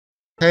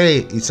Hey,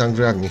 it's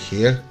Andriani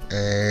here,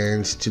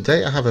 and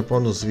today I have a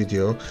bonus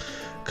video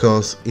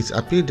because it's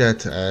appeared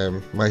that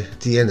my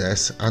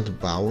DNS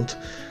Unbound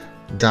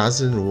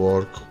doesn't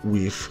work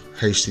with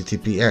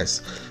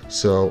HTTPS,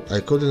 so I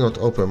could not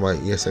open my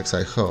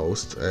ESXi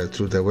host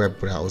through the web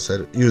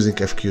browser using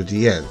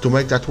FQDN. To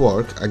make that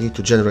work, I need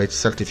to generate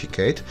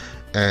certificate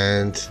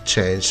and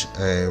change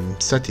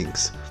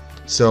settings.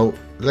 So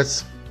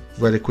let's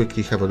very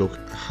quickly have a look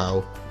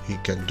how we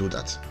can do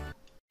that.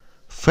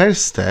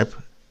 First step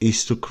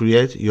is to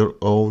create your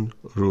own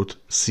root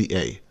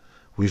CA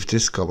with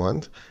this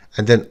command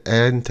and then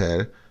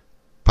enter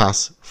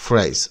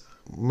passphrase.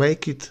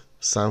 Make it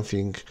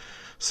something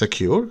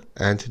secure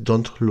and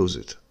don't lose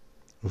it.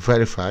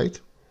 Verify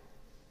it.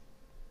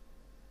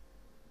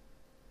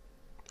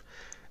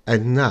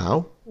 And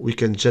now we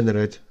can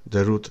generate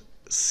the root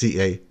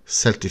CA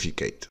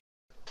certificate.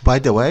 By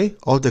the way,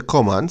 all the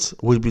commands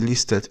will be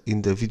listed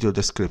in the video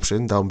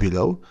description down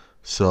below,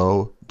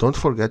 so don't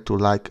forget to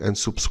like and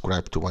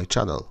subscribe to my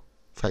channel.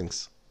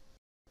 Thanks.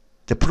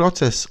 The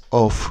process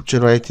of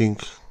generating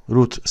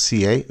root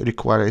CA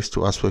requires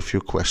to answer a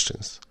few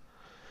questions.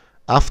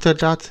 After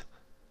that,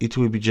 it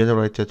will be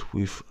generated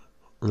with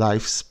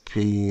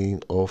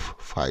lifespan of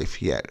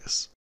 5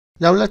 years.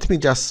 Now let me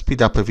just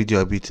speed up a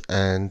video a bit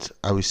and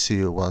I will see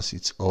you once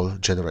it's all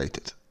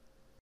generated.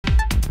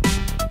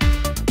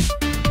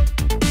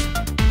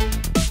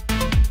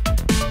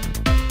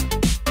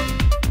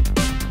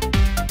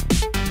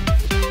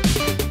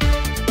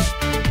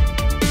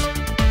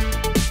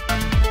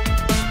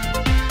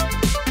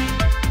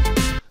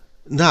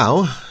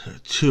 Now,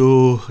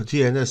 to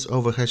DNS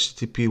over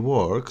HTTP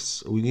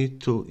works, we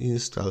need to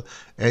install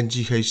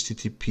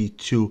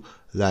NGHTTP2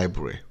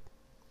 library.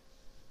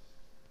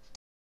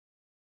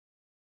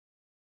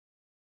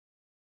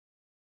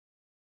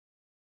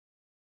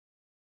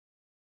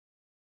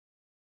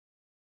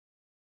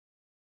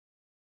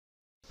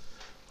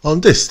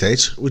 On this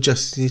stage, we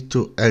just need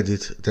to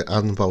edit the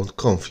Unbound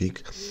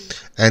config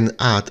and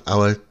add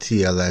our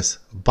TLS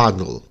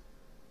bundle.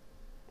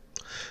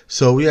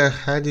 So we are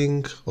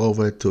heading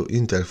over to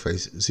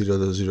interface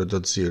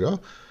 0.0.0,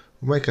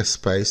 make a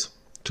space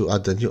to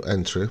add a new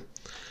entry,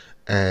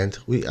 and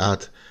we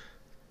add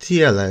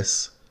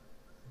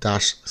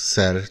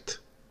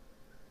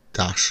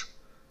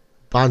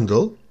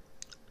TLS-cert-bundle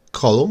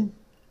column,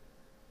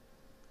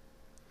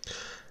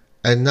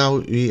 and now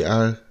we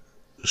are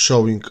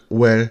showing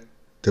where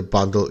the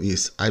bundle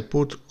is. I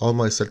put all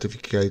my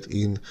certificate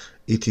in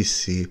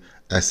etc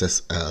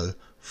SSL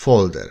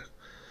folder.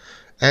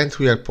 And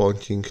we are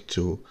pointing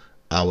to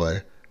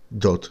our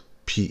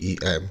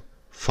 .pem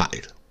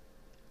file.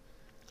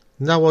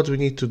 Now what we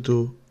need to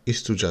do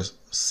is to just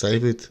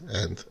save it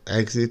and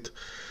exit.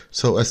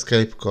 So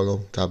escape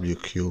colon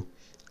WQ,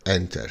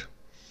 enter.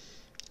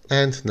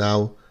 And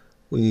now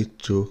we need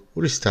to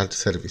restart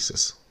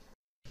services.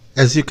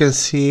 As you can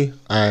see,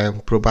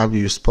 probably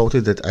you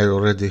spotted that I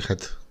already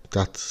had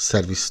that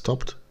service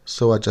stopped.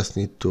 So I just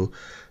need to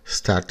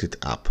start it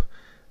up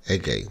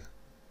again.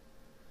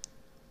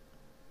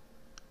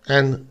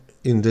 And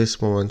in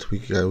this moment we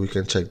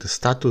can check the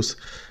status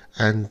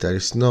and there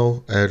is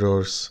no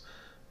errors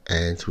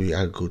and we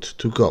are good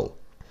to go.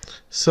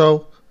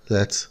 So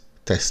let's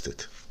test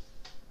it.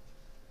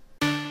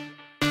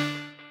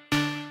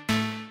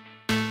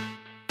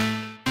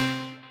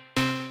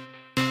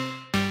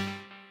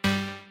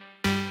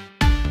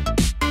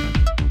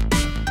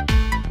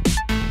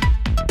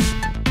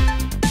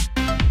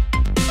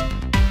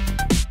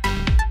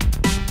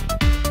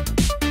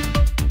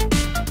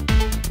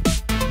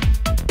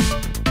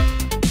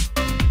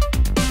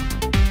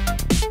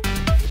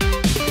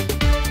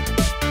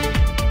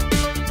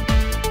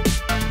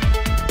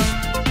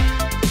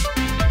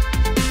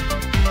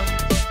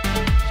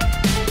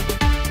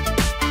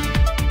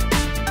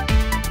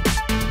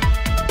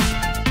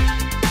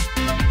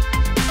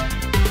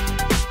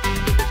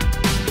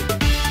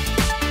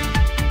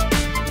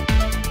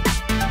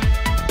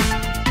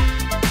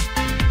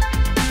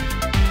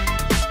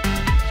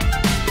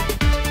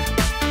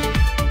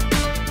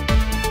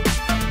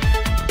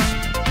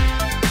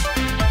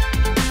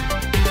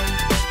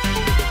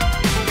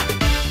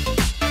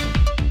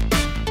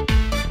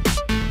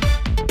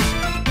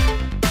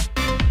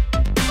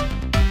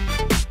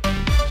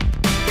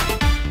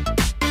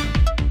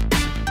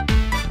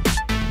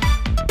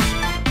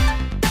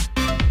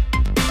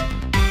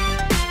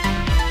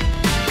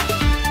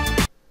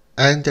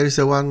 And there is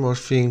one more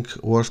thing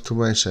worth to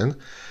mention,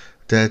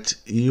 that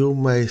you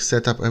may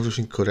set up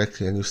everything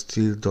correctly and you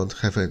still don't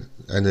have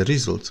any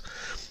results.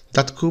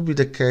 That could be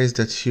the case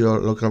that your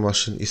local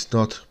machine is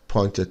not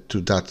pointed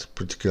to that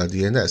particular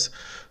DNS.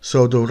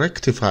 So to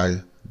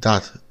rectify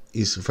that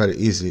is very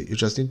easy. You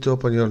just need to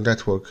open your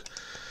network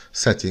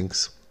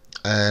settings,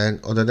 and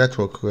on the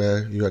network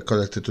where you are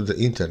connected to the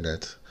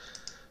internet,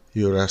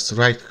 you just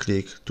right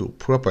click to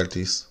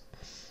properties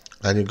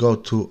and you go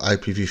to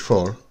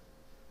IPv4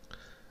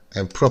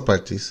 and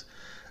properties,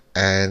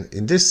 and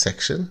in this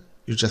section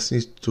you just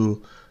need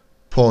to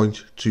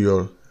point to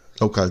your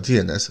local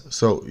DNS.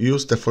 So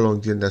use the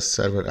following DNS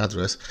server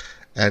address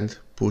and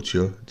put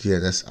your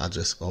DNS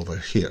address over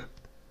here.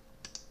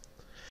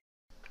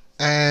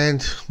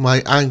 And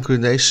my Angry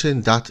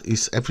Nation, that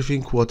is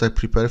everything what I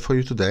prepared for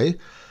you today.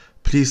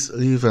 Please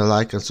leave a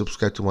like and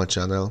subscribe to my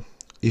channel.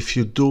 If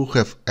you do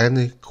have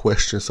any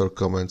questions or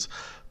comments,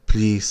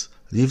 please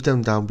leave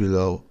them down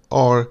below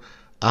or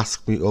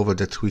ask me over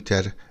the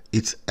Twitter.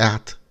 It's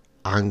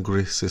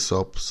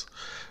 @AngrySysOps.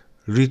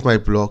 Read my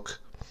blog,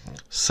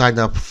 sign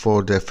up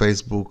for the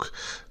Facebook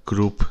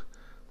group,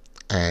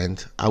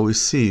 and I will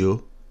see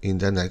you in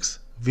the next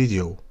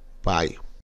video. Bye.